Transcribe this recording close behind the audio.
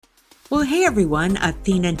Well, hey everyone,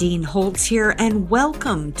 Athena Dean Holtz here, and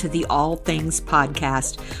welcome to the All Things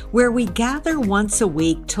Podcast, where we gather once a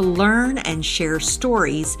week to learn and share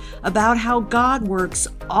stories about how God works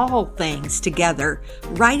all things together,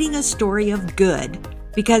 writing a story of good,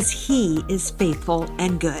 because He is faithful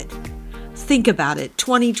and good. Think about it,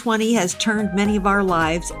 2020 has turned many of our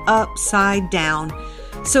lives upside down,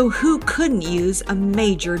 so who couldn't use a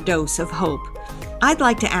major dose of hope? I'd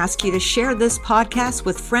like to ask you to share this podcast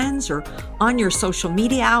with friends or on your social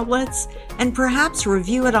media outlets, and perhaps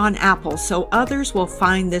review it on Apple so others will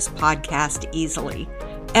find this podcast easily.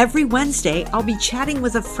 Every Wednesday, I'll be chatting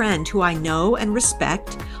with a friend who I know and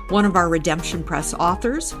respect, one of our Redemption Press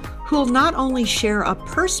authors, who will not only share a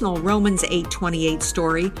personal Romans 8:28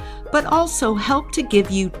 story, but also help to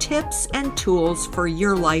give you tips and tools for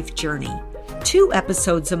your life journey. 2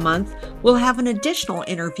 episodes a month will have an additional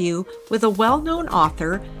interview with a well-known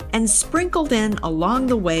author, and sprinkled in along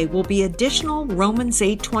the way will be additional Romans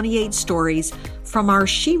 8:28 stories from our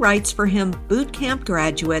She Writes for Him bootcamp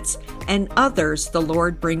graduates and others the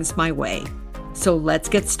Lord brings my way. So let's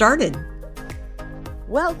get started.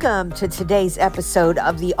 Welcome to today's episode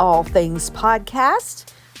of the All Things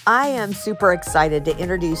Podcast. I am super excited to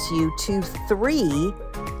introduce you to 3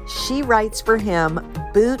 She Writes for Him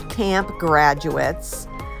boot camp graduates,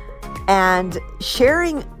 and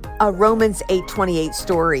sharing a Romans 8:28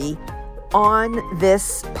 story on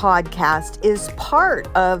this podcast is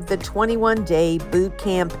part of the 21-day boot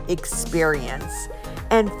camp experience.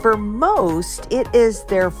 And for most, it is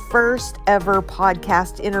their first ever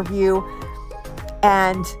podcast interview,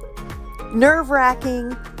 and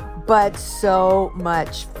nerve-wracking, but so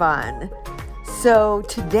much fun. So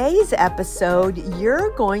today's episode, you're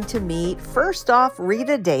going to meet, first off,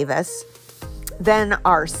 Rita Davis. Then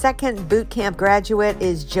our second boot camp graduate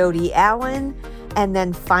is Jody Allen. And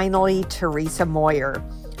then finally, Teresa Moyer.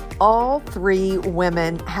 All 3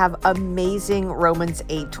 women have amazing Romans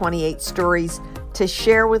 8:28 stories to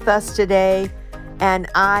share with us today. And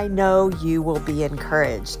I know you will be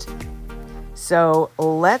encouraged. So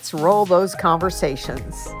let's roll those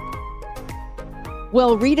conversations.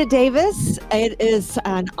 Well, Rita Davis, it is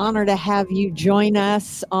an honor to have you join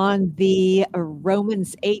us on the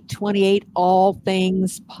Romans 8:28 All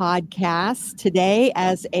Things podcast today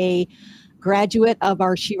as a graduate of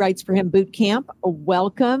our She Writes for Him boot camp.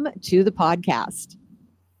 Welcome to the podcast.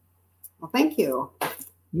 Well, thank you.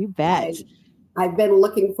 You bet. I've been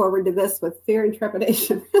looking forward to this with fear and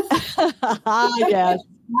trepidation. Yes.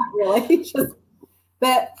 Not really,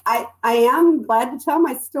 but I am glad to tell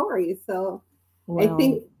my story. So I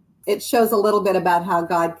think it shows a little bit about how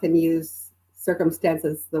God can use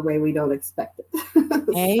circumstances the way we don't expect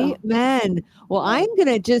it. Amen. Well, I'm going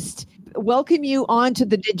to just welcome you onto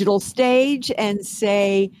the digital stage and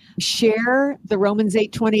say, share the Romans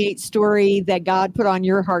 8:28 story that God put on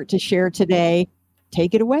your heart to share today.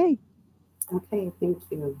 Take it away. Okay, thank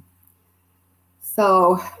you.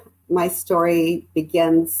 So my story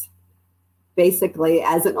begins basically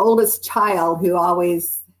as an oldest child who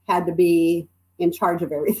always had to be in charge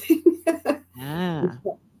of everything.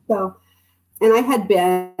 So, and I had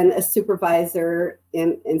been a supervisor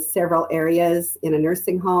in several areas, in a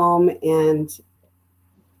nursing home and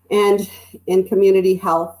in community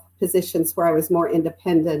health positions where I was more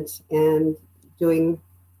independent and doing,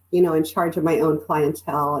 in charge of my own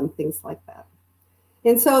clientele and things like that.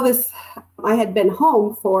 And so I had been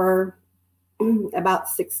home for about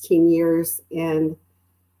 16 years and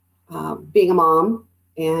being a mom.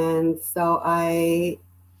 And so I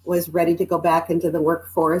was ready to go back into the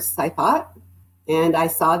workforce, I thought. And I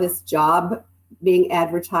saw this job being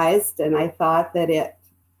advertised, and I thought that it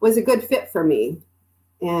was a good fit for me.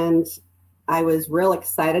 And I was real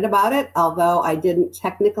excited about it, although I didn't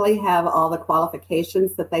technically have all the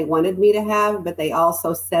qualifications that they wanted me to have. But they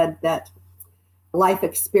also said that life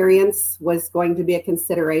experience was going to be a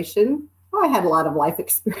consideration. Well, I had a lot of life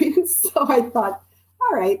experience, so I thought,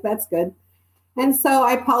 all right, that's good. And so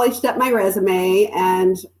I polished up my resume,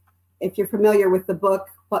 and if you're familiar with the book,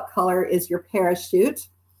 What Color is Your Parachute?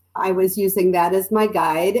 I was using that as my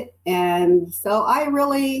guide. And so I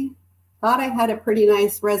really thought I had a pretty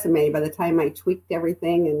nice resume by the time I tweaked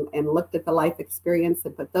everything and looked at the life experience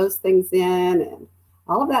and put those things in and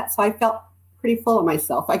all of that. So I felt pretty full of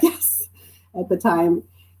myself, I guess, at the time.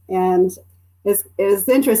 And it was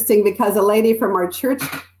interesting because a lady from our church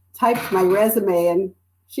typed my resume, and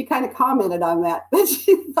she kind of commented on that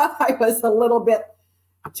she thought I was a little bit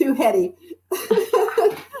too heady.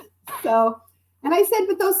 And I said,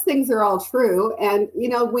 but those things are all true. And,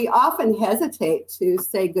 we often hesitate to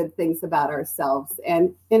say good things about ourselves.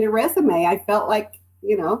 And in a resume, I felt like,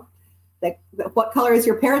 what color is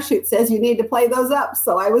your parachute says you need to play those up.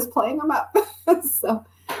 So I was playing them up. So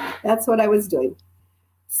that's what I was doing.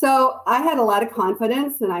 So I had a lot of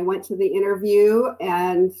confidence, and I went to the interview,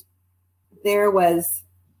 and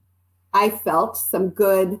I felt some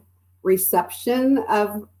good reception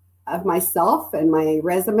of myself and my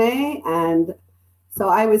resume. And so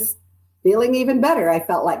I was feeling even better. I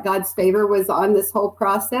felt like God's favor was on this whole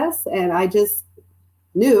process, and I just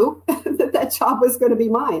knew that job was going to be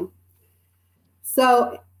mine.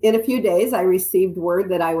 So in a few days, I received word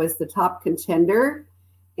that I was the top contender,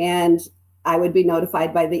 and I would be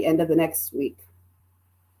notified by the end of the next week.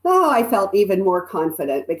 So I felt even more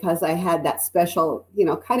confident because I had that special,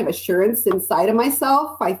 kind of assurance inside of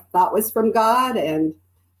myself I thought was from God, and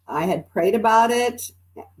I had prayed about it.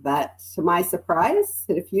 But to my surprise,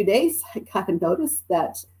 in a few days, I got a notice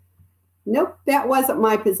that, nope, that wasn't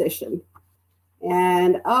my position.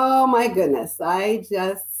 And oh my goodness, I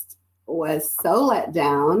just was so let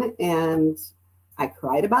down, and I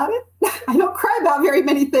cried about it. I don't cry about very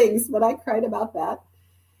many things, but I cried about that.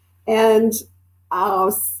 And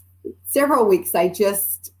several weeks, I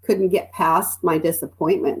just couldn't get past my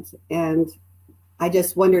disappointment. And I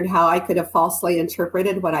just wondered how I could have falsely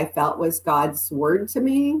interpreted what I felt was God's word to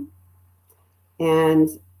me. And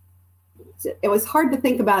it was hard to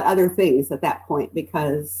think about other things at that point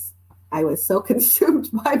because I was so consumed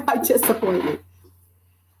by my disappointment.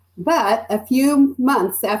 But a few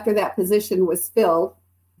months after that position was filled,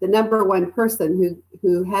 the number one person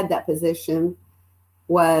who had that position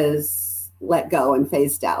was let go and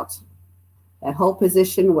phased out. That whole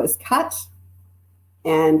position was cut.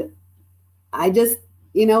 And I just,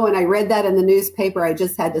 when I read that in the newspaper, I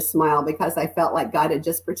just had to smile because I felt like God had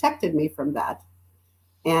just protected me from that.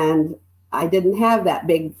 And I didn't have that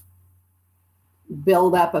big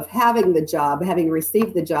buildup of having the job, having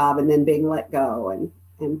received the job, and then being let go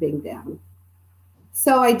and being down.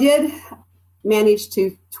 So I did manage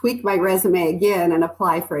to tweak my resume again and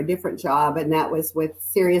apply for a different job. And that was with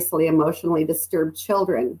seriously emotionally disturbed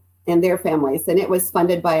children and their families. And it was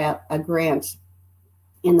funded by a grant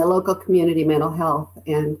in the local community mental health.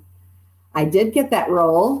 And I did get that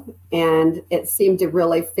role, and it seemed to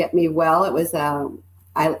really fit me well. It was,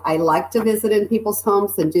 I like to visit in people's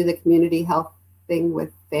homes and do the community health thing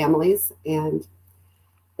with families. And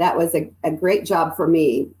that was a great job for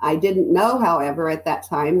me. I didn't know, however, at that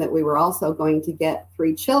time that we were also going to get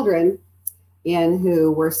 3 children in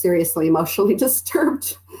who were seriously emotionally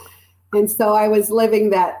disturbed. And so I was living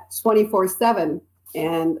that 24/7.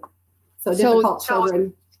 And so difficult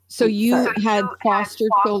children. So you had foster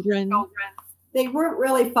children? They weren't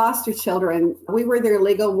really foster children. We were their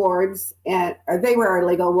legal wards, or they were our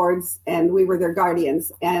legal wards, and we were their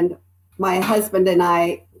guardians. And my husband and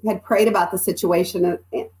I had prayed about the situation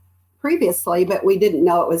previously, but we didn't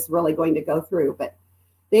know it was really going to go through. But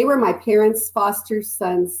they were my parents' foster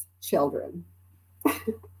son's children.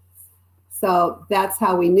 So that's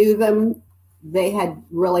how we knew them. They had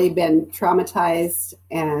really been traumatized,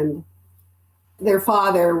 and their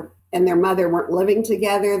father and their mother weren't living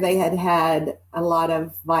together. They had had a lot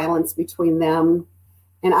of violence between them.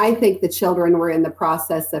 And I think the children were in the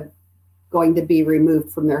process of going to be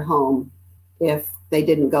removed from their home if they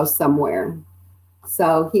didn't go somewhere.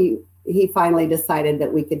 So he finally decided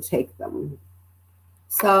that we could take them.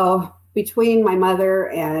 So between my mother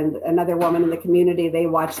and another woman in the community, they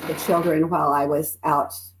watched the children while I was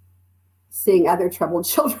out seeing other troubled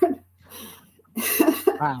children.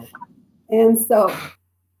 Wow. And so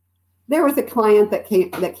there was a client that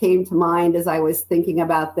came to mind as I was thinking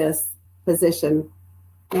about this position.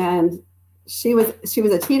 And she was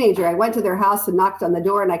a teenager. I went to their house and knocked on the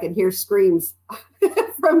door, and I could hear screams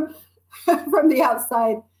from the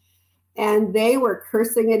outside. And they were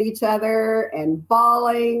cursing at each other and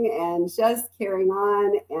bawling and just carrying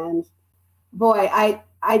on. And boy,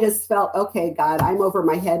 I just felt, okay, God, I'm over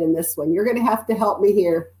my head in this one. You're going to have to help me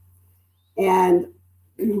here. And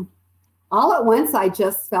all at once, I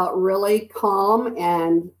just felt really calm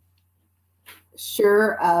and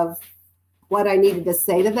sure of what I needed to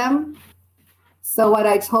say to them. So what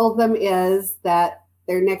I told them is that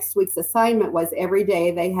their next week's assignment was every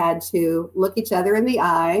day they had to look each other in the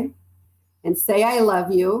eye and say, I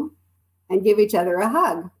love you, and give each other a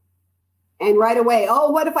hug. And right away, oh,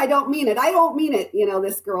 what if I don't mean it? I don't mean it.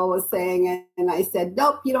 This girl was saying, and I said,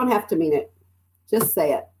 nope, you don't have to mean it. Just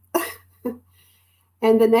say it.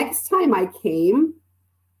 And the next time I came,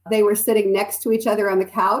 they were sitting next to each other on the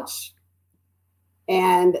couch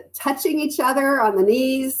and touching each other on the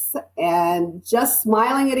knees and just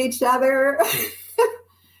smiling at each other.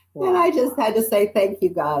 Wow. And I just had to say, thank you,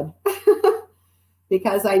 God.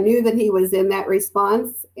 because I knew that he was in that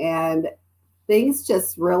response, and things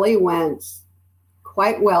just really went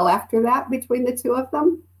quite well after that between the two of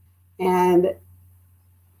them. And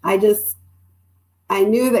I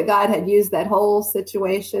knew that God had used that whole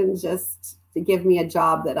situation just to give me a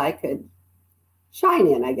job that I could shine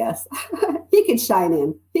in, I guess. He could shine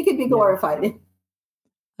in. He could be glorified in.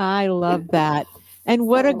 I love that. And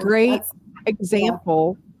what a great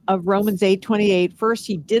example of Romans 8:28. First,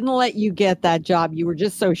 he didn't let you get that job you were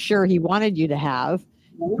just so sure he wanted you to have,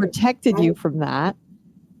 protected you from that,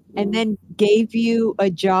 and then gave you a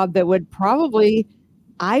job that would probably,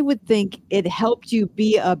 I would think, it helped you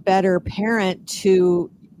be a better parent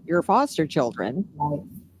to your foster children.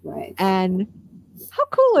 Right. And how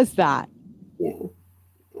cool is that? Yeah.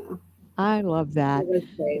 I love that. It was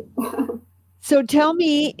great. So tell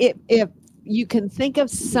me if you can think of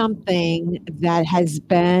something that has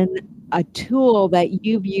been a tool that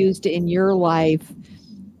you've used in your life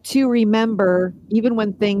to remember, even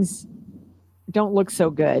when things don't look so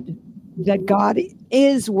good, that God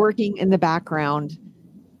is working in the background,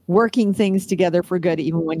 working things together for good,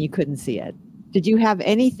 even when you couldn't see it. Did you have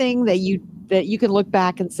anything that you can look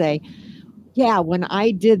back and say, yeah, when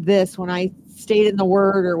I did this, when I stayed in the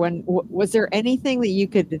Word, or was there anything that you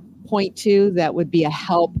could point to that would be a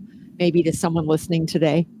help maybe to someone listening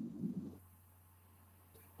today?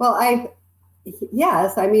 Well,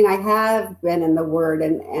 yes, I mean, I have been in the Word,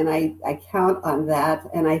 and I count on that.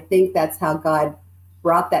 And I think that's how God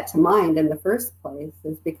brought that to mind in the first place,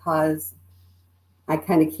 is because I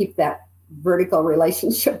kind of keep that vertical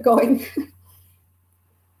relationship going.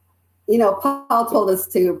 Paul told us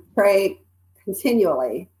to pray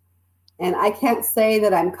continually. And I can't say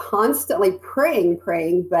that I'm constantly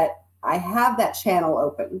praying, but I have that channel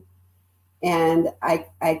open. And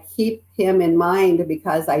I keep him in mind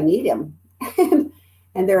because I need him.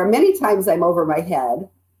 And there are many times I'm over my head.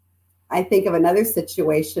 I think of another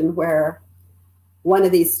situation where one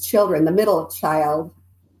of these children, the middle child,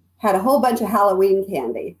 had a whole bunch of Halloween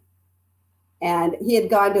candy. And he had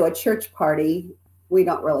gone to a church party. We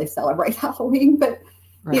don't really celebrate Halloween, but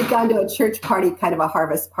he had gone to a church party, kind of a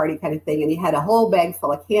harvest party kind of thing. And he had a whole bag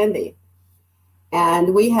full of candy.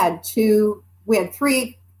 And we had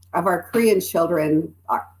three of our Korean children,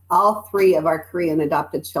 all three of our Korean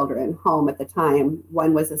adopted children home at the time.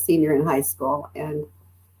 One was a senior in high school, and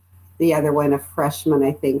the other one a freshman,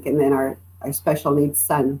 I think, and then our special needs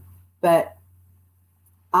son. But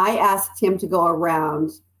I asked him to go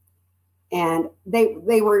around, and they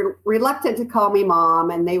were reluctant to call me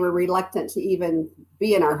mom, and they were reluctant to even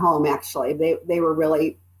be in our home, actually. They were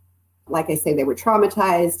really, like I say, they were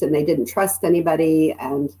traumatized, and they didn't trust anybody,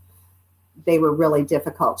 and they were really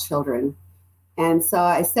difficult children. And so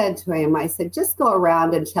I said to him, just go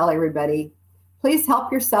around and tell everybody, please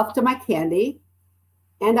help yourself to my candy,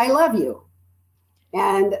 and I love you.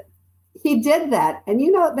 And he did that. And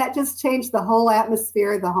that just changed the whole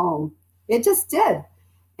atmosphere of the home. It just did.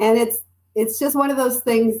 And it's just one of those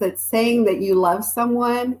things that saying that you love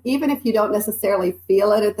someone, even if you don't necessarily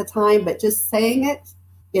feel it at the time, but just saying it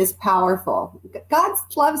is powerful. God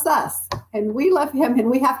loves us, and we love him, and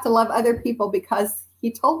we have to love other people because he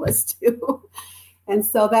told us to. And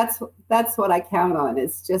so that's what I count on,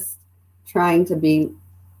 is just trying to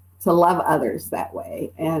love others that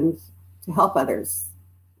way and to help others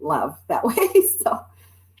love that way. So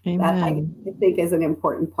Amen. That I think is an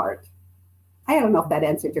important part. I don't know if that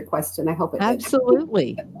answered your question. I hope it did.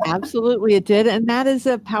 Absolutely. Absolutely it did. And that is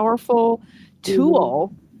a powerful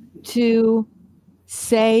tool to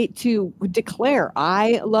declare,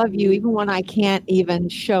 I love you, even when I can't even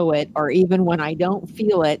show it, or even when I don't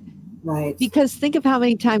feel it. Right. Because think of how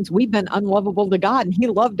many times we've been unlovable to God, and he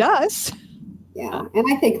loved us. Yeah. And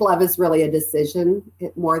I think love is really a decision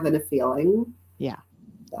more than a feeling. Yeah.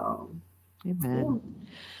 So, amen.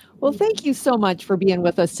 Yeah. Well, thank you so much for being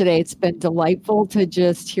with us today. It's been delightful to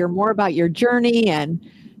just hear more about your journey and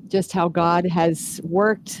just how God has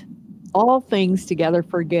worked all things together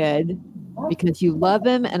for good because you love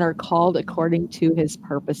him and are called according to his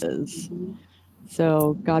purposes.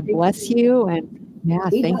 So God bless you. And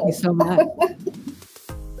thank you so much.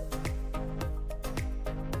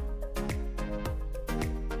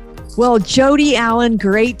 Well, Jody Allen,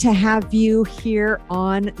 great to have you here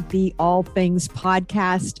on the All Things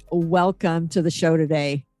podcast. Welcome to the show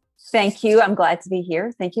today. Thank you. I'm glad to be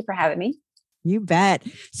here. Thank you for having me. You bet.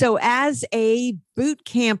 So as a boot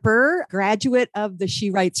camper, graduate of the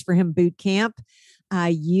She Writes for Him boot camp,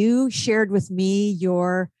 you shared with me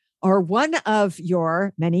your or one of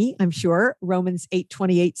your many, I'm sure, Romans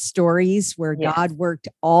 8:28 stories where Yes. God worked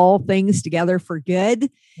all things together for good.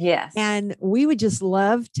 Yes. And we would just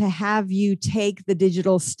love to have you take the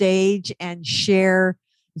digital stage and share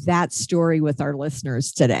that story with our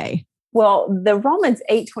listeners today. Well, the Romans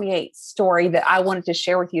 8:28 story that I wanted to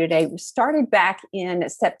share with you today started back in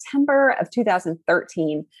September of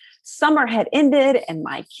 2013. Summer had ended and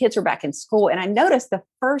my kids were back in school. And I noticed the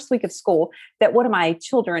first week of school that one of my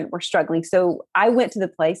children were struggling. So I went to the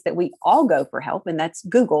place that we all go for help, and that's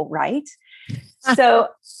Google, right? So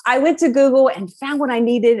I went to Google and found what I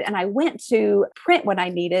needed, and I went to print what I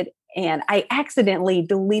needed, and I accidentally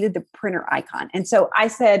deleted the printer icon. And so I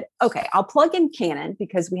said, okay, I'll plug in Canon,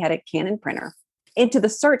 because we had a Canon printer, into the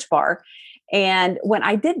search bar. And when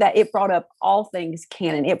I did that, it brought up all things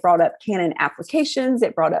Canon. It brought up Canon applications.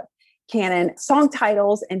 It brought up Canon song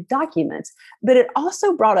titles and documents, but it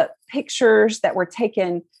also brought up pictures that were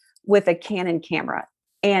taken with a Canon camera.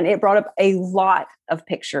 And it brought up a lot of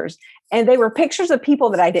pictures, and they were pictures of people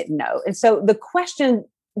that I didn't know. And so the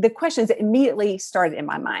questions immediately started in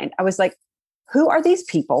my mind. I was like, who are these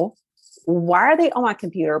people? Why are they on my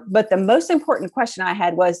computer? But the most important question I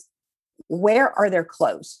had was, where are their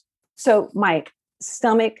clothes? So my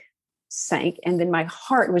stomach sank, and then my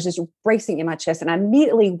heart was just racing in my chest, and I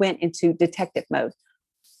immediately went into detective mode.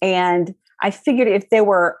 And I figured if there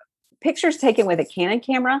were pictures taken with a Canon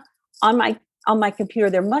camera on my computer,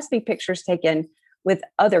 there must be pictures taken with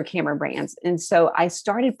other camera brands. And so I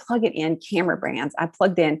started plugging in camera brands. I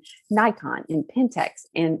plugged in Nikon and Pentax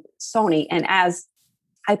and Sony. And as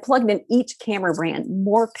I plugged in each camera brand,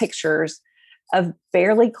 more pictures of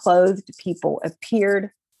barely clothed people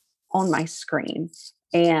appeared on my screen.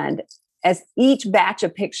 And as each batch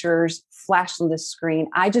of pictures flashed on the screen,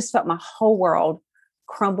 I just felt my whole world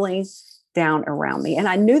crumbling down around me. And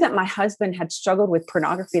I knew that my husband had struggled with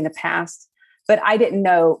pornography in the past, but I didn't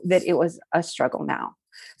know that it was a struggle now.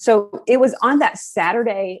 So it was on that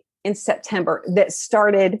Saturday in September that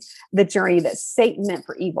started the journey that Satan meant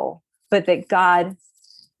for evil, but that God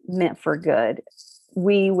meant for good.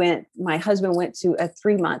 My husband went to a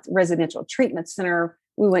 3-month residential treatment center.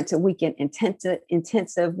 We went to weekend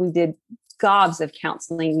intensive. We did gobs of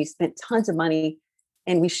counseling. We spent tons of money,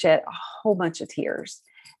 and we shed a whole bunch of tears.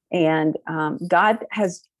 And God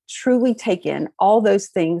has truly taken all those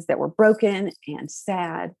things that were broken and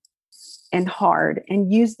sad and hard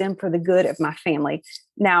and used them for the good of my family.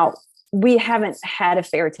 Now, we haven't had a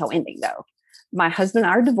fairy tale ending, though. My husband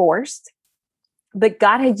and I are divorced, but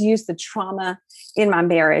God had used the trauma in my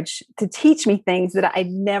marriage to teach me things that I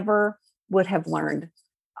never would have learned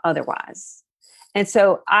otherwise. And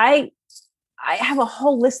so I have a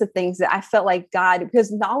whole list of things that I felt like God,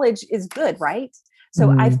 because knowledge is good, right? So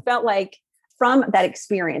I felt like from that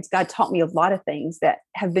experience, God taught me a lot of things that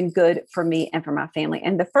have been good for me and for my family.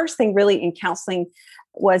 And the first thing really in counseling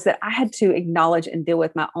was that I had to acknowledge and deal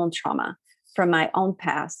with my own trauma from my own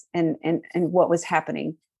past and what was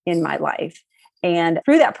happening in my life. And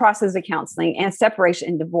through that process of counseling and separation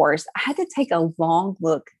and divorce, I had to take a long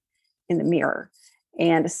look in the mirror.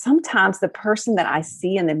 And sometimes the person that I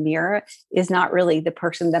see in the mirror is not really the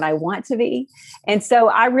person that I want to be. And so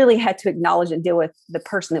I really had to acknowledge and deal with the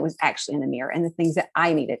person that was actually in the mirror and the things that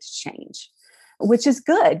I needed to change, which is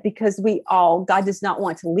good because God does not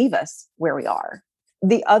want to leave us where we are.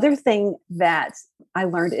 The other thing that I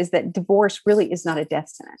learned is that divorce really is not a death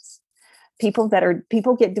sentence. People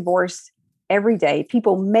get divorced every day.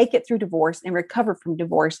 People make it through divorce and recover from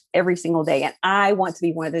divorce every single day. And I want to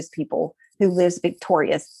be one of those people who lives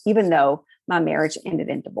victorious, even though my marriage ended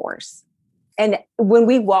in divorce. And when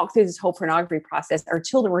we walked through this whole pornography process, our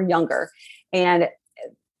children were younger, and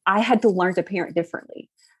I had to learn to parent differently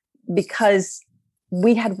because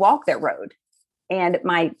we had walked that road. And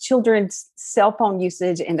my children's cell phone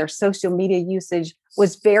usage and their social media usage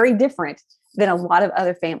was very different than a lot of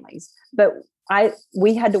other families. But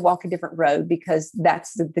we had to walk a different road because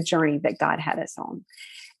that's the journey that God had us on.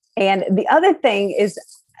 And the other thing is,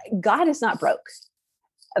 God is not broke,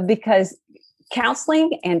 because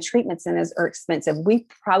counseling and treatment centers are expensive. We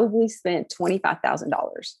probably spent $25,000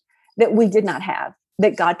 that we did not have,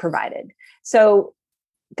 that God provided. So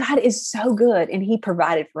God is so good, and He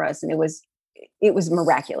provided for us. And it was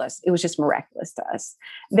miraculous. It was just miraculous to us.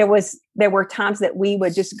 There were times that we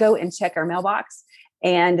would just go and check our mailbox,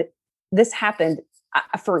 and this happened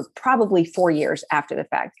for probably 4 years after the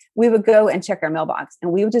fact. We would go and check our mailbox,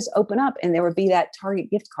 and we would just open up, and there would be that Target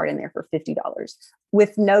gift card in there for $50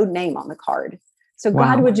 with no name on the card. So Wow.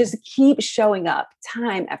 God would just keep showing up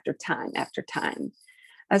time after time after time.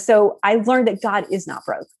 So I learned that God is not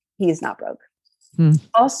broke. He is not broke.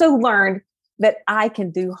 Also learned that I can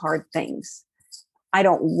do hard things. I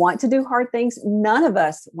don't want to do hard things. None of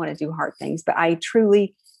us want to do hard things, but I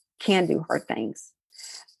truly can do hard things.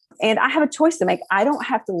 And I have a choice to make. I don't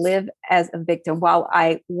have to live as a victim. While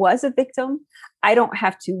I was a victim, I don't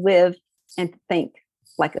have to live and think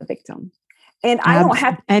like a victim. And I don't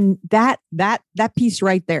have. And that piece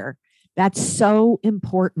right there, that's so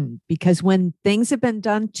important, because when things have been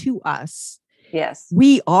done to us, yes,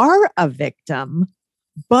 we are a victim,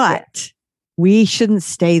 but we shouldn't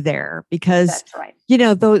stay there, because, that's right.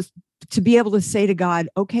 Those, to be able to say to God,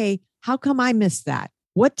 okay, how come I missed that?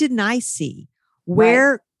 What didn't I see?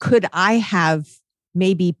 Where could I have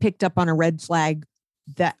maybe picked up on a red flag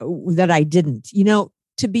that I didn't,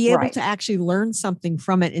 to be able to actually learn something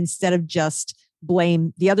from it instead of just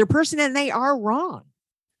blame the other person, and they are wrong.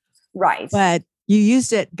 Right. But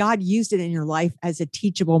God used it in your life as a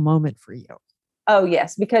teachable moment for you. Oh,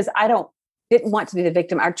 yes, because I didn't want to be the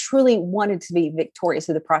victim. I truly wanted to be victorious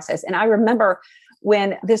through the process. And I remember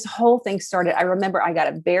when this whole thing started, I remember I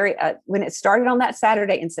got when it started on that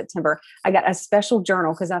Saturday in September, I got a special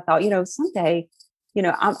journal, because I thought, someday,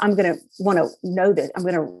 I'm going to want to know that I'm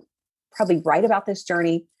going to probably write about this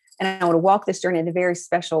journey, and I want to walk this journey in a very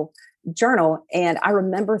special journal. And I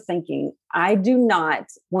remember thinking, I do not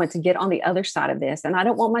want to get on the other side of this. And I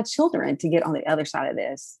don't want my children to get on the other side of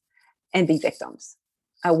this and be victims.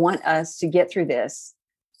 I want us to get through this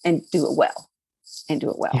and do it well.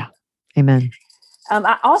 Yeah. Amen.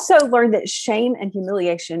 I also learned that shame and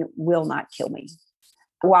humiliation will not kill me.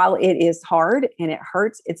 While it is hard and it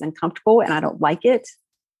hurts, it's uncomfortable and I don't like it,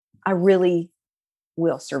 I really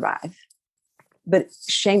will survive. But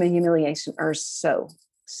shame and humiliation are so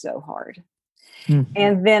hard. Mm-hmm.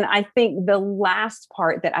 And then I think the last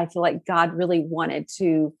part that I feel like God really wanted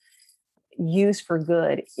to use for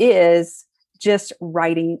good is just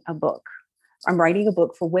writing a book. I'm writing a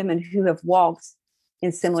book for women who have walked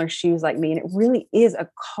in similar shoes like me. And it really is a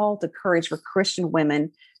call to courage for Christian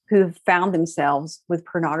women who have found themselves with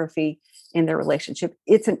pornography in their relationship.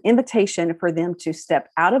 It's an invitation for them to step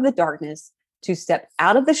out of the darkness, to step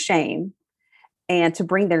out of the shame, and to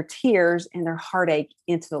bring their tears and their heartache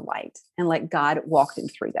into the light and let God walk them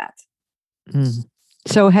through that. Mm.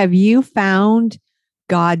 So have you found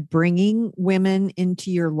God bringing women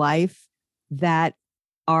into your life that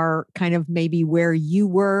are kind of maybe where you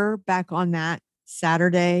were back on that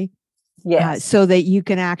Saturday? Yes. So that you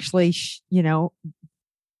can actually,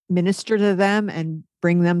 minister to them and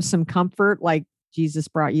bring them some comfort like Jesus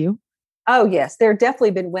brought you? Oh, yes. There have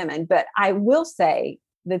definitely been women, but I will say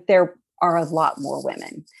that there are a lot more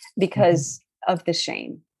women because of the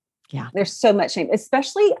shame. Yeah. There's so much shame,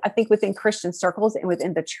 especially I think within Christian circles and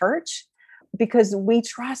within the church, because we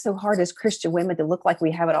try so hard as Christian women to look like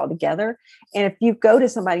we have it all together. And if you go to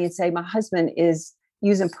somebody and say, my husband is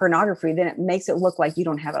using pornography, then it makes it look like you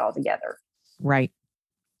don't have it all together. Right.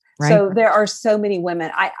 So there are so many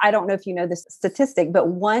women. I don't know if you know this statistic, but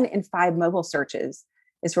 1 in 5 mobile searches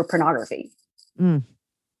is for pornography. Mm.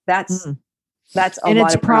 That's a and lot. And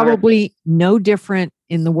it's probably no different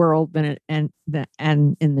in the world than and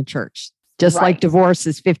in the church. Just like divorce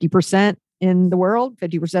is 50% in the world,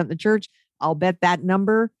 50% in the church. I'll bet that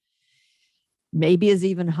number maybe is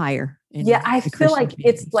even higher. I feel like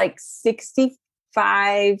it's like 65%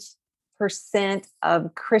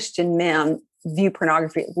 of Christian men view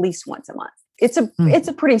pornography at least once a month. It's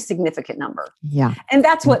a pretty significant number. Yeah. And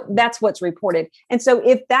that's what's reported. And so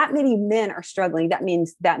if that many men are struggling, that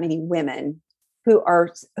means that many women who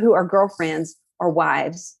are girlfriends or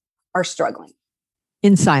wives are struggling.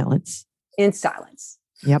 In silence.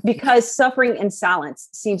 Yep. Because suffering in silence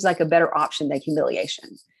seems like a better option than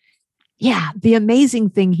humiliation. Yeah. The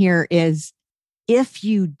amazing thing here is if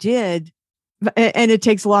you did, and it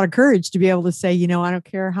takes a lot of courage to be able to say, I don't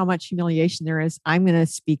care how much humiliation there is, I'm going to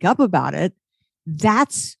speak up about it.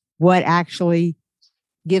 That's what actually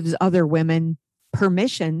gives other women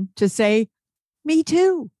permission to say, me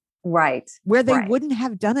too. Right. Where they wouldn't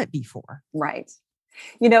have done it before. Right.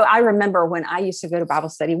 I remember when I used to go to Bible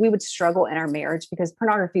study, we would struggle in our marriage because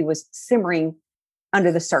pornography was simmering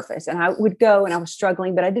under the surface. And I would go and I was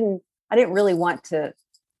struggling, but I didn't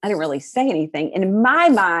really say anything. And in my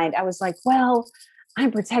mind, I was like, well,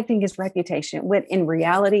 I'm protecting his reputation. When in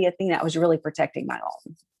reality, I think that was really protecting my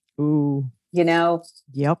own. Ooh.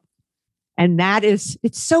 Yep. And it's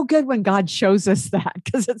so good when God shows us that,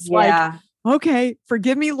 because it's like, okay,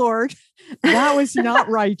 forgive me, Lord. That was not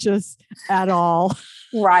righteous at all.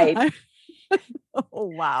 Right. Oh,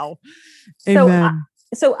 wow. Amen.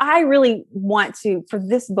 So I really want to, for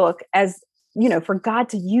this book, as for God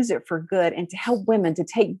to use it for good and to help women to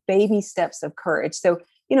take baby steps of courage. So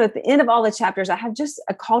at the end of all the chapters, I have just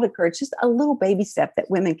a call to courage, just a little baby step that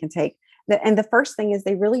women can take. And the first thing is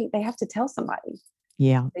they have to tell somebody.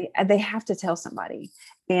 Yeah. They have to tell somebody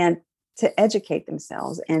and to educate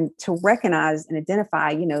themselves and to recognize and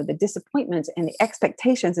identify, the disappointments and the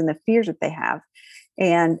expectations and the fears that they have,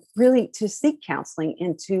 and really to seek counseling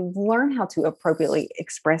and to learn how to appropriately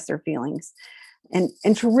express their feelings, and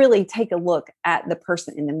to really take a look at the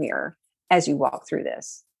person in the mirror as you walk through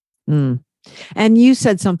this. Mm. And you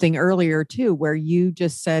said something earlier too, where you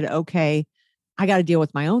just said, okay, I got to deal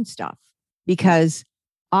with my own stuff, because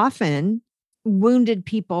often wounded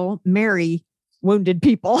people marry wounded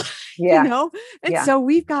people, Yeah. And so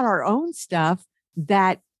we've got our own stuff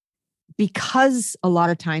that, because a lot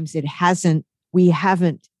of times we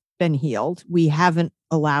haven't been healed. We haven't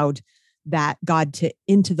allowed that God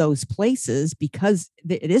into those places because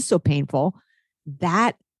it is so painful.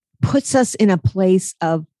 That puts us in a place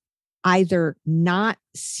of either not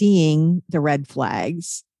seeing the red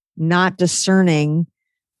flags, not discerning,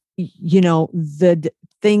 the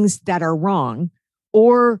things that are wrong,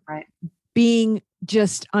 or Right. being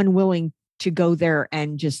just unwilling to go there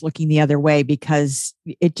and just looking the other way because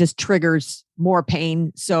it just triggers more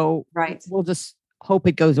pain. So Right. we'll just hope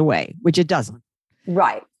it goes away, which it doesn't.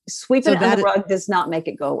 Right. Sweeping it under the rug does not make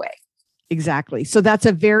it go away. Exactly. So that's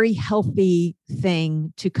a very healthy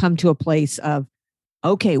thing to come to a place of,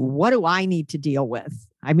 okay, what do I need to deal with?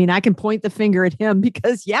 I mean, I can point the finger at him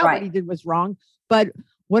because what he did was wrong, but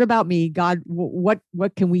what about me? God, what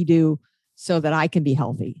can we do so that I can be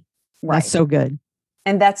healthy? Right. That's so good.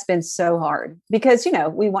 And that's been so hard because,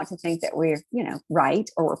 we want to think that we're, right,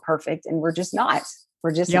 or we're perfect, and we're just not.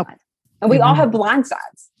 We're just not. And we all have blind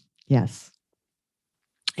sides. Yes.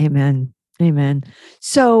 Amen. Amen.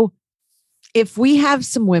 So if we have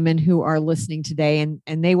some women who are listening today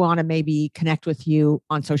and they want to maybe connect with you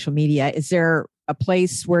on social media, is there a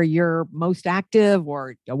place where you're most active,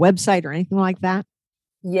 or a website or anything like that?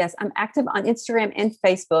 Yes, I'm active on Instagram and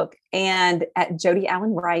Facebook, and at Jody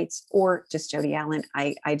Allen Writes, or just Jody Allen.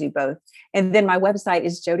 I do both. And then my website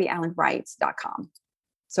is jodyallenwrites.com.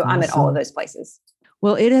 So I'm at all of those places.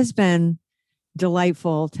 Well, it has been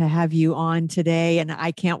delightful to have you on today, and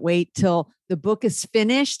I can't wait till the book is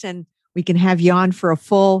finished and we can have you on for a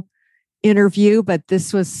full interview. But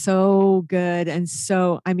this was so good. And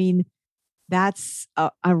so, I mean, that's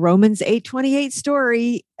a Romans 8:28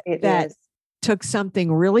 story that took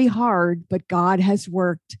something really hard, but God has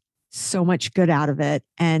worked so much good out of it,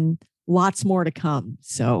 and lots more to come.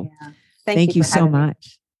 So thank you so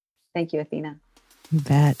much. Thank you, Athena. You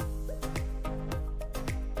bet.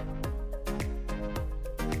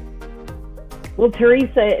 Well,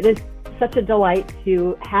 Teresa, it is such a delight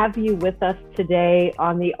to have you with us today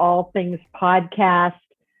on the All Things podcast.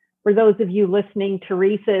 For those of you listening,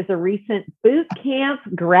 Teresa is a recent boot camp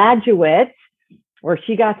graduate, where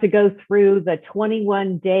she got to go through the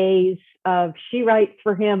 21 days of She Writes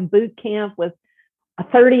for Him boot camp with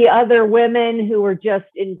 30 other women who were just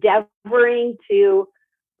endeavoring to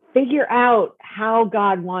figure out how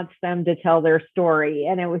God wants them to tell their story.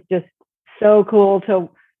 And it was just so cool to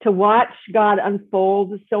watch God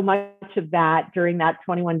unfold so much of that during that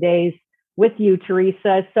 21 days with you,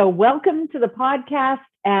 Teresa. So welcome to the podcast,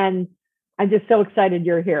 and I'm just so excited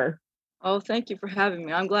you're here. Oh, thank you for having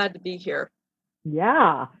me. I'm glad to be here.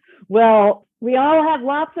 Yeah. Well, we all have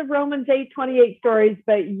lots of Romans 8:28 stories,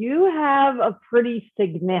 but you have a pretty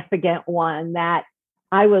significant one that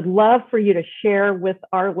I would love for you to share with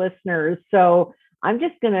our listeners. So I'm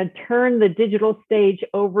just going to turn the digital stage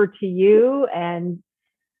over to you and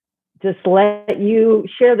just let you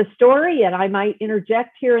share the story, and I might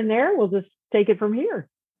interject here and there. We'll just take it from here.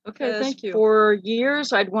 Okay, thank you. For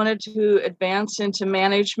years, I'd wanted to advance into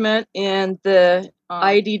management in the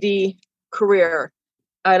IDD career.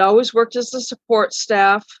 I'd always worked as a support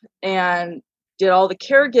staff and did all the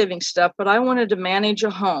caregiving stuff, but I wanted to manage a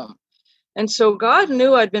home. And so God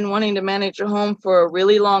knew I'd been wanting to manage a home for a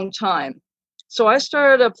really long time. So I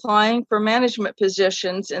started applying for management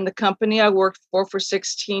positions in the company I worked for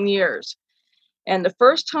 16 years. And the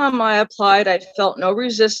first time I applied, I felt no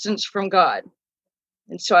resistance from God.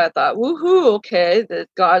 And so I thought, woohoo, okay, that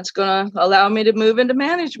God's going to allow me to move into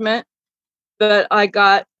management. But I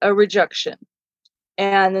got a rejection.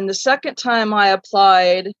 And then the second time I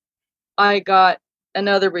applied, I got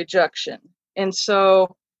another rejection. And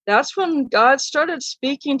so that's when God started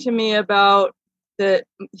speaking to me about that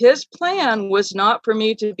his plan was not for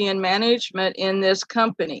me to be in management in this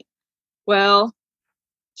company. Well,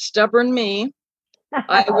 stubborn me,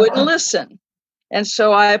 I wouldn't listen. And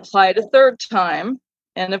so I applied a third time,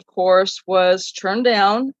 and of course was turned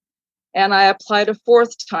down. And I applied a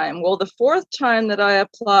fourth time. Well, the fourth time that I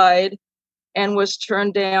applied and was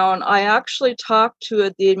turned down, I actually talked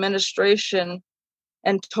to the administration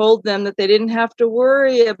and told them that they didn't have to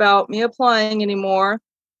worry about me applying anymore.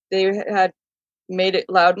 They had made it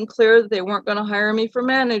loud and clear that they weren't going to hire me for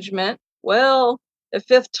management. Well, the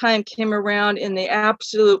fifth time came around in the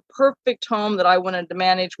absolute perfect home that I wanted to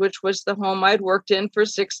manage, which was the home I'd worked in for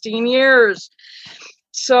 16 years.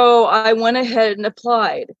 So I went ahead and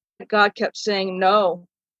applied. God kept saying no.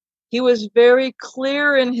 He was very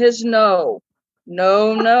clear in his no.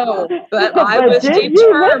 But I was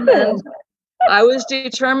determined. I was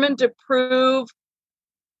determined to prove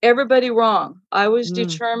everybody wrong. I was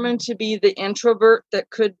determined to be the introvert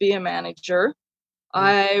that could be a manager.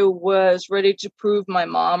 I was ready to prove my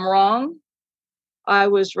mom wrong. I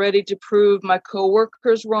was ready to prove my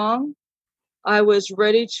coworkers wrong. I was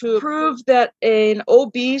ready to prove that an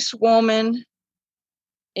obese woman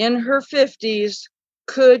in her 50s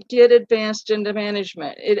could get advanced into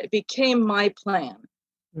management. It became my plan.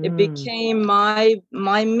 It became my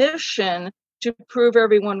mission to prove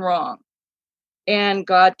everyone wrong. And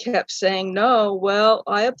God kept saying no. Well,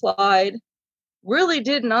 I applied, really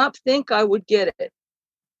did not think I would get it.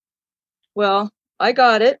 Well, I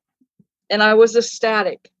got it, and I was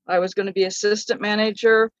ecstatic. I was going to be assistant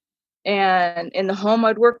manager, and in the home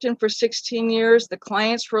I'd worked in for 16 years, the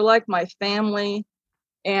clients were like my family,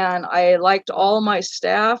 and I liked all my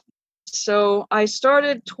staff. So I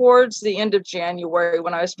started towards the end of January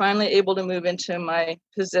when I was finally able to move into my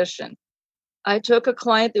position. I took a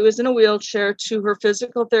client that was in a wheelchair to her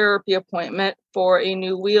physical therapy appointment for a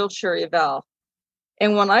new wheelchair eval.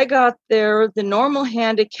 And when I got there, the normal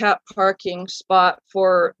handicap parking spot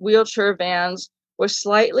for wheelchair vans was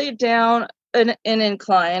slightly down an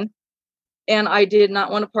incline. And I did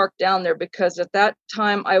not want to park down there because at that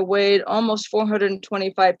time I weighed almost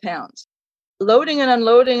 425 pounds. Loading and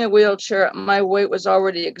unloading a wheelchair, my weight was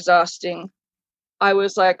already exhausting. I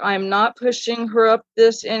was like, I'm not pushing her up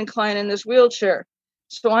this incline in this wheelchair.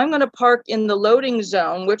 So I'm going to park in the loading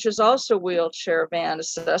zone, which is also wheelchair van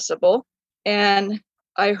accessible. And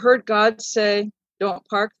I heard God say, don't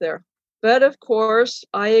park there. But of course,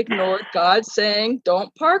 I ignored God saying,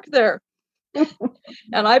 don't park there.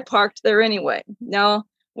 And I parked there anyway. Now,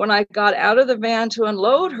 when I got out of the van to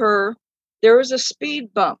unload her, there was a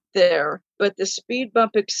speed bump there, but the speed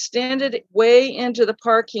bump extended way into the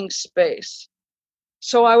parking space.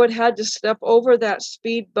 So I would have to step over that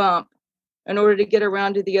speed bump in order to get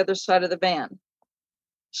around to the other side of the van.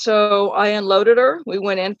 So I unloaded her. We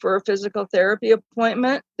went in for a physical therapy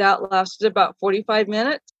appointment. That lasted about 45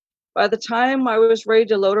 minutes. By the time I was ready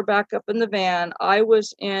to load her back up in the van, I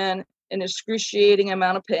was in an excruciating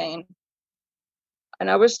amount of pain. And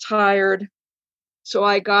I was tired. So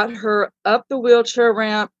I got her up the wheelchair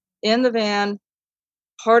ramp in the van,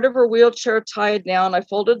 part of her wheelchair tied down. I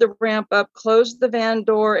folded the ramp up, closed the van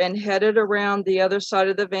door, and headed around the other side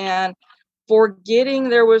of the van, forgetting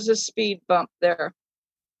there was a speed bump there.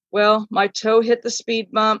 Well, my toe hit the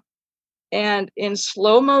speed bump, and in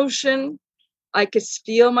slow motion, I could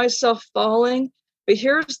feel myself falling. But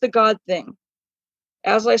here's the God thing.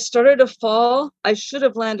 As I started to fall, I should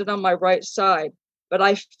have landed on my right side, but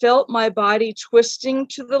I felt my body twisting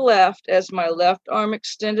to the left as my left arm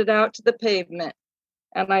extended out to the pavement,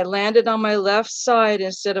 and I landed on my left side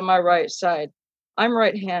instead of my right side. I'm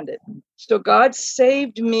right-handed. So God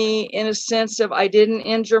saved me in a sense of I didn't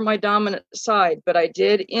injure my dominant side, but I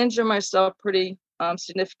did injure myself pretty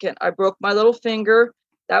significant. I broke my little finger.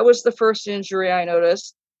 That was the first injury I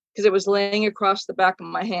noticed because it was laying across the back of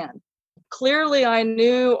my hand. Clearly, I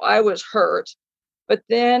knew I was hurt, but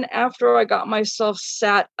then after I got myself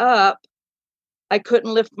sat up, I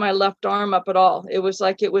couldn't lift my left arm up at all. It was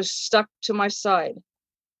like it was stuck to my side.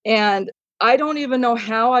 And I don't even know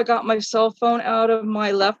how I got my cell phone out of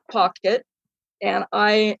my left pocket. And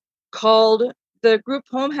I called the group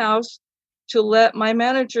home house to let my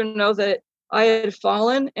manager know that I had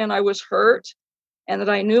fallen and I was hurt and that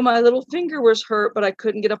I knew my little finger was hurt, but I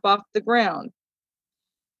couldn't get up off the ground.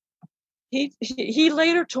 He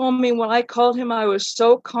later told me when I called him, I was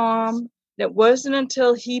so calm. It wasn't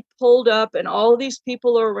until he pulled up and all these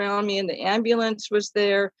people are around me and the ambulance was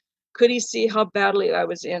there, could he see how badly I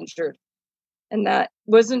was injured. And that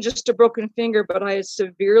wasn't just a broken finger, but I had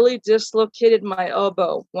severely dislocated my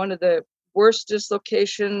elbow, one of the worst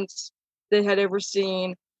dislocations they had ever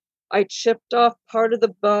seen. I chipped off part of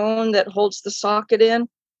the bone that holds the socket in.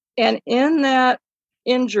 And in that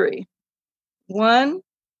injury, one,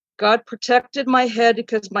 God protected my head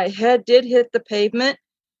because my head did hit the pavement,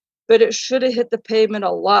 but it should have hit the pavement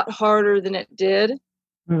a lot harder than it did.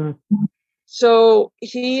 So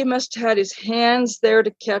he must have had his hands there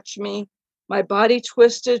to catch me. My body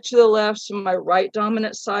twisted to the left, so my right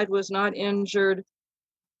dominant side was not injured.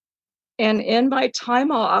 And in my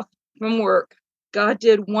time off from work, God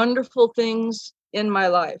did wonderful things in my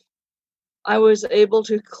life. I was able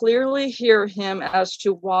to clearly hear him as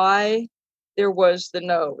to why there was the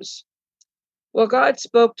nose. Well, God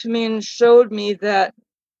spoke to me and showed me that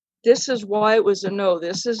this is why it was a no.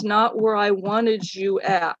 This is not where I wanted you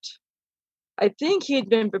at. I think he'd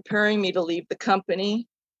been preparing me to leave the company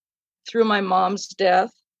through my mom's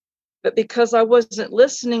death, but because I wasn't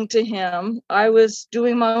listening to him, I was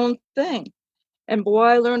doing my own thing. And boy,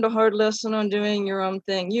 I learned a hard lesson on doing your own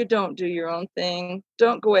thing. You don't do your own thing.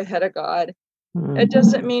 Don't go ahead of God. Mm-hmm. It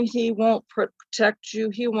doesn't mean he won't protect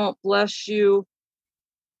you. He won't bless you.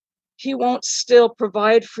 He won't still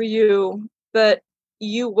provide for you, but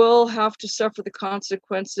you will have to suffer the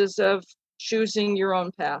consequences of choosing your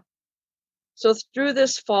own path. So through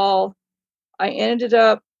this fall, I ended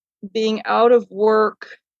up being out of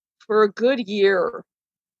work for a good year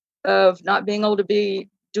of not being able to be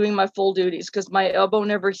doing my full duties because my elbow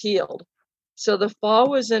never healed. So the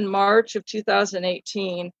fall was in March of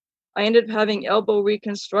 2018. I ended up having elbow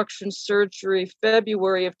reconstruction surgery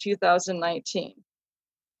February of 2019.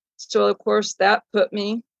 So of course that put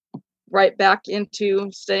me right back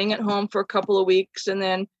into staying at home for a couple of weeks and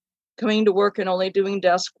then coming to work and only doing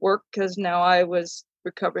desk work because now I was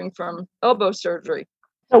recovering from elbow surgery.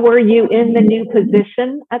 So were you in the new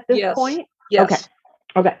position at this point? Yes.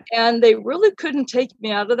 Okay. And they really couldn't take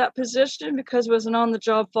me out of that position because it was an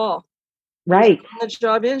on-the-job fall. Right. On the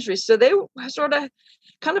job injury. So they sort of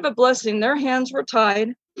kind of a blessing. Their hands were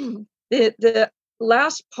tied. The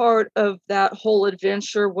last part of that whole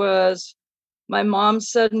adventure was my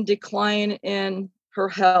mom's sudden decline in her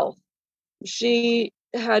health. She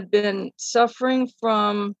had been suffering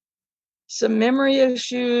from some memory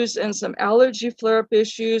issues and some allergy flare-up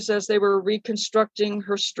issues as they were reconstructing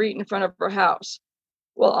her street in front of her house.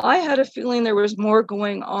 Well, I had a feeling there was more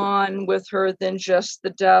going on with her than just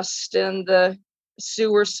the dust and the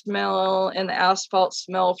sewer smell and the asphalt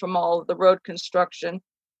smell from all of the road construction.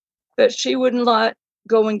 But she wouldn't let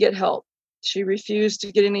go and get help. She refused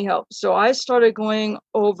to get any help. So I started going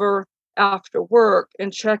over after work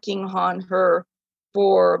and checking on her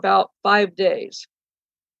for about 5 days.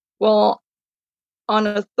 Well, on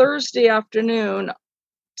a Thursday afternoon,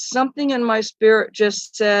 something in my spirit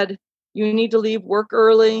just said, you need to leave work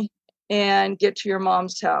early and get to your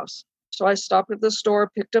mom's house. So I stopped at the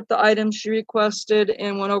store, picked up the items she requested,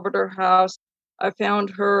 and went over to her house. I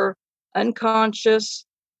found her unconscious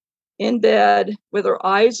in bed with her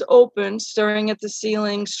eyes open, staring at the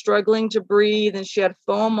ceiling, struggling to breathe, and she had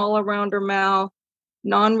foam all around her mouth,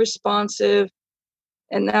 non-responsive.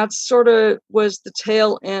 And that sort of was the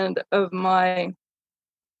tail end of my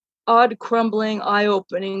odd, crumbling,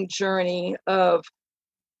 eye-opening journey of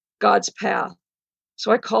God's path.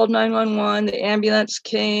 So I called 911, the ambulance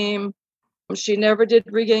came. She never did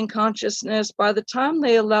regain consciousness. By the time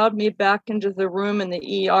they allowed me back into the room in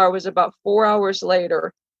the ER, it was about 4 hours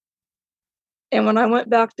later. And when I went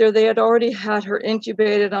back there, they had already had her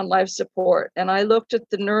intubated on life support. And I looked at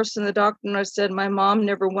the nurse and the doctor and I said, my mom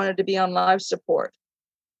never wanted to be on life support.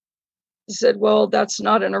 He said, well, that's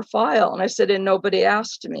not in her file. And I said, and nobody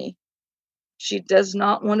asked me. She does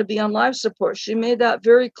not want to be on life support. She made that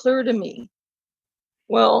very clear to me.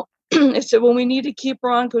 Well, they said, well, we need to keep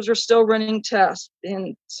her on because we're still running tests.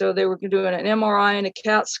 And so they were doing an MRI and a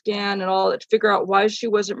CAT scan and all that to figure out why she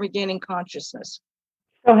wasn't regaining consciousness.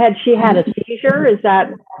 So had she had a seizure?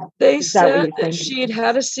 They said that she had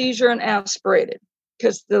had a seizure and aspirated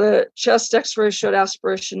because the chest x-ray showed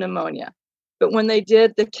aspiration pneumonia. But when they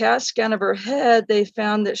did the CAT scan of her head, they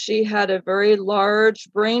found that she had a very large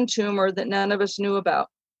brain tumor that none of us knew about.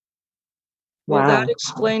 Well, that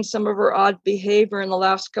explains some of her odd behavior in the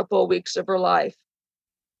last couple of weeks of her life.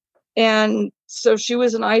 And so she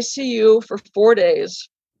was in ICU for 4 days.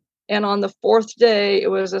 And on the 4th day, it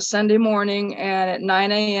was a Sunday morning, and at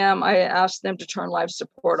 9 a.m., I asked them to turn life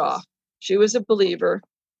support off. She was a believer.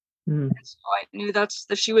 And so I knew that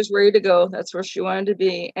she was ready to go. That's where she wanted to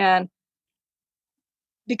be. And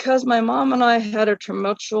because my mom and I had a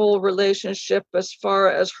tumultuous relationship as far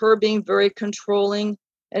as her being very controlling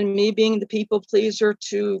and me being the people pleaser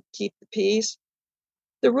to keep the peace,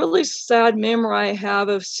 the really sad memory I have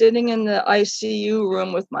of sitting in the ICU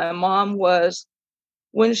room with my mom was,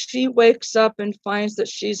 when she wakes up and finds that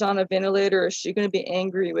she's on a ventilator, is she going to be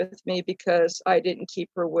angry with me because I didn't keep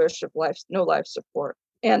her wish of no life support?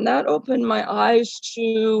 And that opened my eyes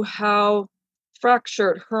to how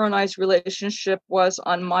fractured her and I's relationship was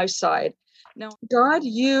on my side. Now, God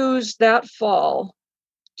used that fall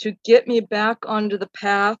to get me back onto the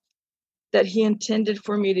path that he intended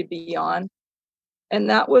for me to be on. And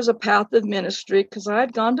that was a path of ministry, because I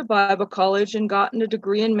had gone to Bible college and gotten a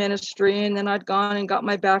degree in ministry, and then I'd gone and got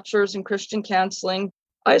my bachelor's in Christian counseling.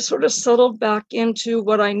 I sort of settled back into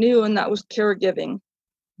what I knew, and that was caregiving.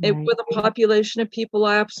 Right. With a population of people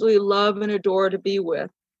I absolutely love and adore to be with.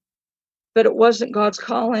 But it wasn't God's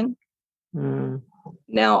calling.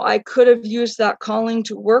 Now, I could have used that calling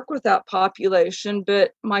to work with that population,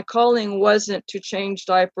 but my calling wasn't to change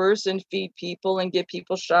diapers and feed people and give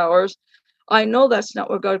people showers. I know that's not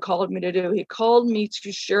what God called me to do. He called me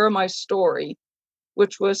to share my story,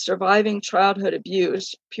 which was surviving childhood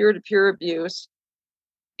abuse, peer-to-peer abuse,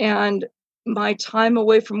 and my time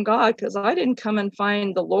away from God, because I didn't come and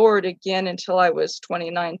find the Lord again until I was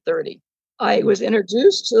 29, 30. I was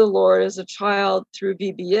introduced to the Lord as a child through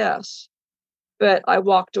VBS, but I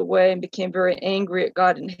walked away and became very angry at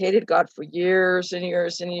God and hated God for years and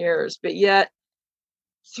years and years. But yet,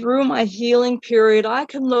 through my healing period, I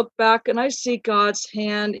can look back and I see God's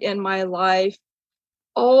hand in my life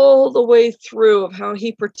all the way through, of how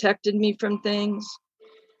he protected me from things.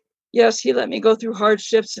 Yes, he let me go through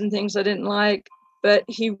hardships and things I didn't like, but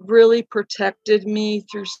he really protected me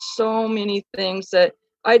through so many things that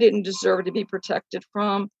I didn't deserve to be protected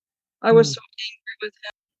from. I was so angry with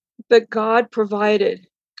him, but God provided.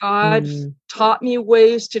 God taught me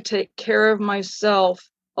ways to take care of myself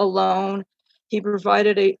alone. He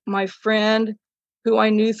provided my friend, who I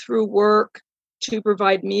knew through work, to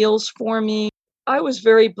provide meals for me. I was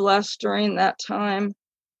very blessed during that time.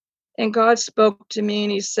 And God spoke to me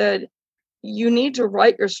and he said, you need to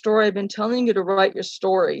write your story. I've been telling you to write your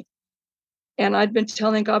story. And I'd been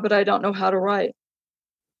telling God, but I don't know how to write.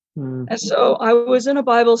 And so I was in a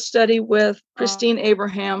Bible study with Christine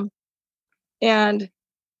Abraham, and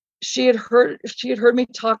she had heard me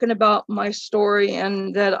talking about my story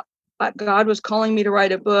and that God was calling me to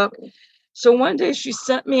write a book. So one day she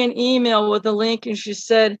sent me an email with a link, and she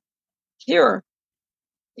said,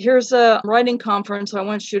 here's a writing conference I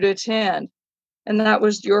want you to attend. And that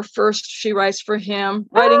was your first She Writes for Him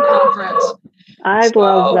writing conference. I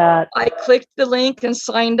love that. I clicked the link and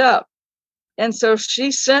signed up. And so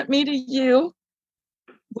she sent me to you,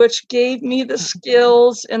 which gave me the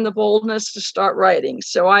skills and the boldness to start writing.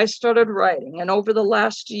 So I started writing. And over the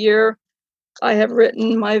last year, I have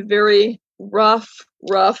written my very rough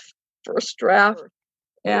first draft.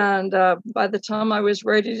 And by the time I was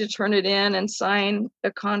ready to turn it in and sign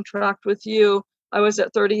a contract with you, I was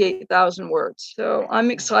at 38,000 words. So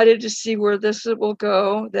I'm excited to see where this will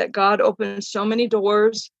go, that God opened so many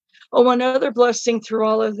doors. Oh, one other blessing through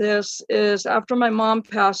all of this is after my mom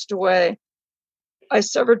passed away, I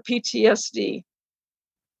suffered PTSD.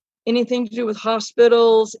 Anything to do with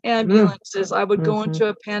hospitals, ambulances, I would go into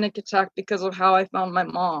a panic attack because of how I found my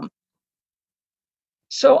mom.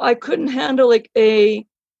 So I couldn't handle a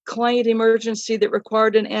client emergency that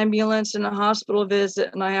required an ambulance and a hospital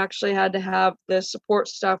visit. And I actually had to have the support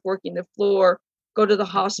staff working the floor go to the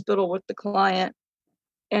hospital with the client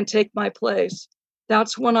and take my place.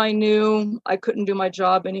 That's when I knew I couldn't do my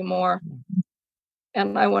job anymore.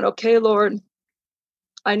 And I went, okay, Lord,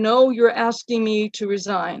 I know you're asking me to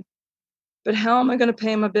resign, but how am I going to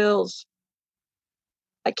pay my bills?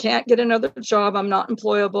 I can't get another job. I'm not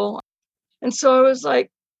employable. And so I was like,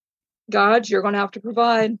 God, you're going to have to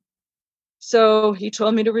provide. So he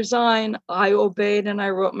told me to resign. I obeyed and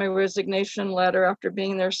I wrote my resignation letter after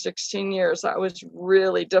being there 16 years. That was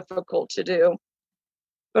really difficult to do,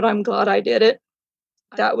 but I'm glad I did it.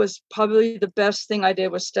 That was probably the best thing I did,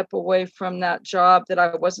 was step away from that job that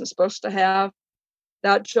I wasn't supposed to have.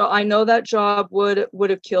 That job, I know that job would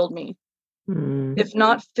have killed me, if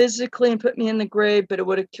not physically and put me in the grave, but it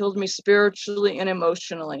would have killed me spiritually and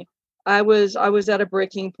emotionally. I was at a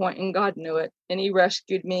breaking point, and God knew it, and he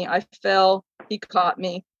rescued me. I fell, he caught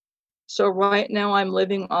me. So right now I'm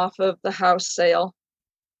living off of the house sale,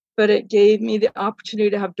 but it gave me the opportunity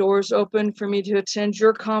to have doors open for me to attend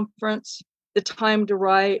your conference, the time to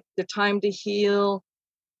write, the time to heal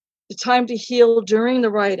during the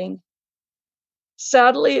writing.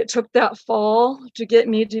 Sadly, it took that fall to get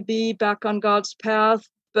me to be back on God's path,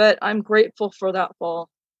 but I'm grateful for that fall.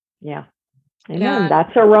 Yeah. Amen.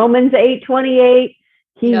 That's a Romans 8:28.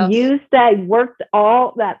 He used that, worked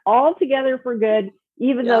all together for good,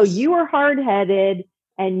 even though you were hard-headed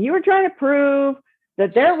and you were trying to prove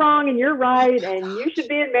that they're wrong and you're right and you should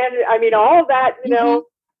be in man. I mean, all of that,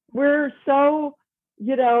 we're so,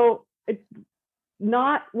 it's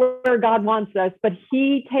not where God wants us, but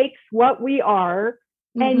he takes what we are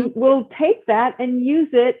and will take that and use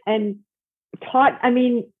it and taught. I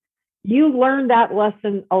mean, you learned that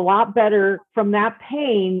lesson a lot better from that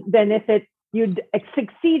pain than if you'd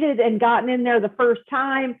succeeded and gotten in there the first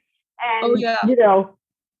time. And,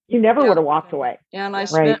 you never would have walked away. And I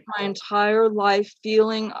spent my entire life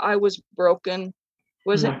feeling I was broken,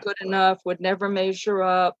 wasn't good enough, would never measure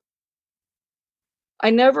up. I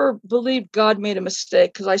never believed God made a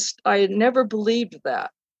mistake because I never believed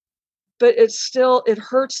that. But it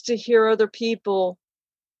hurts to hear other people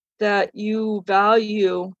that you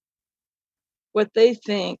value what they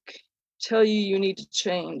think tell you need to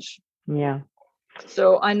change. Yeah.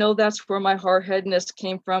 So I know that's where my hard-headedness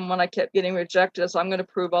came from when I kept getting rejected. So I'm going to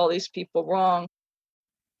prove all these people wrong.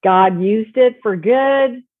 God used it for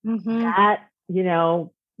good. Mm-hmm.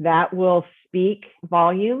 That will speak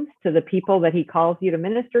volumes to the people that he calls you to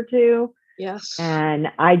minister to. Yes. And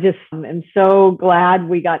I just am so glad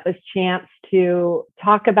we got this chance to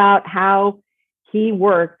talk about how he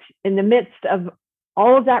worked in the midst of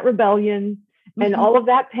all of that rebellion and all of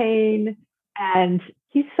that pain. And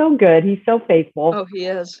he's so good. He's so faithful. Oh, he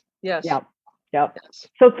is. Yes. Yep. Yes.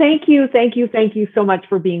 So thank you so much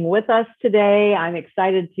for being with us today. I'm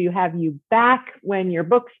excited to have you back when your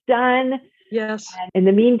book's done. Yes. And in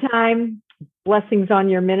the meantime, blessings on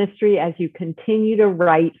your ministry as you continue to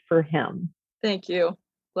write for him. Thank you.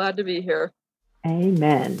 Glad to be here.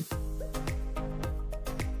 Amen.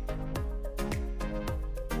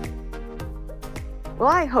 Well,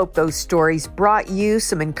 I hope those stories brought you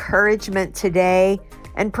some encouragement today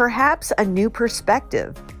and perhaps a new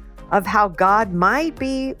perspective of how God might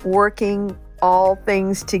be working all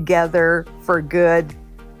things together for good,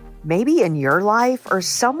 maybe in your life or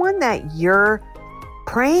someone that you're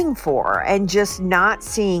praying for and just not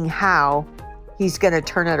seeing how he's going to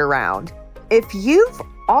turn it around. If you've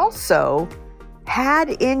also had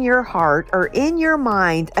in your heart or in your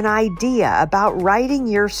mind an idea about writing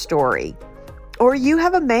your story, or you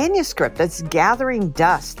have a manuscript that's gathering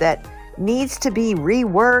dust that needs to be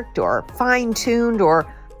reworked or fine-tuned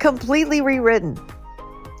or completely rewritten,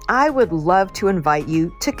 I would love to invite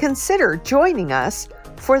you to consider joining us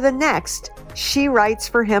for the next She Writes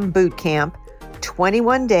for Him Boot Camp,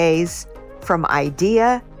 21 days from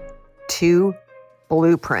idea to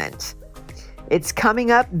blueprint. It's coming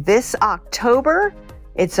up this October.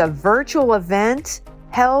 It's a virtual event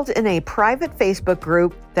held in a private Facebook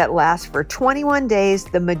group that lasts for 21 days,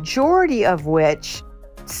 the majority of which,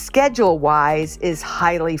 schedule-wise, is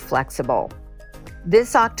highly flexible.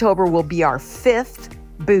 This October will be our 5th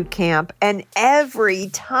boot camp, and every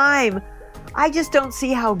time, I just don't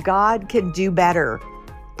see how God can do better.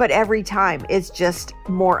 But every time, it's just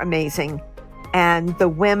more amazing. And the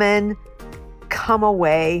women come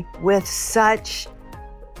away with such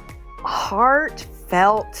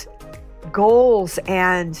heartfelt goals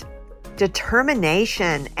and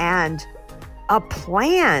determination and a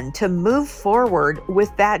plan to move forward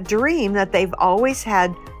with that dream that they've always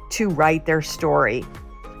had to write their story.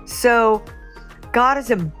 So God has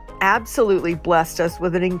absolutely blessed us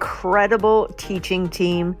with an incredible teaching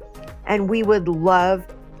team, and we would love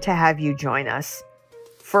to have you join us.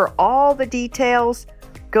 For all the details,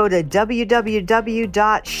 go to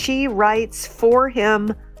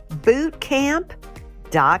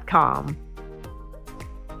www.shewritesforhimbootcamp.com.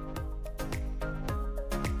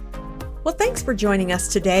 Well, thanks for joining us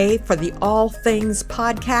today for the All Things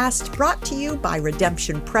podcast, brought to you by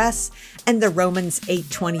Redemption Press and the Romans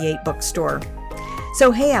 8:28 bookstore.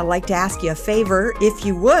 So, hey, I'd like to ask you a favor. If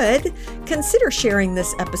you would, consider sharing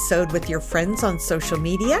this episode with your friends on social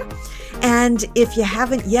media. And if you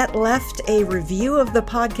haven't yet left a review of the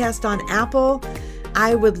podcast on Apple,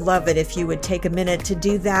 I would love it if you would take a minute to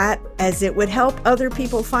do that, as it would help other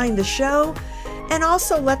people find the show and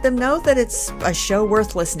also let them know that it's a show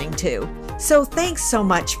worth listening to. So thanks so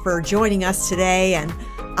much for joining us today, and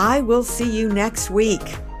I will see you next week.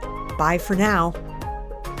 Bye for now.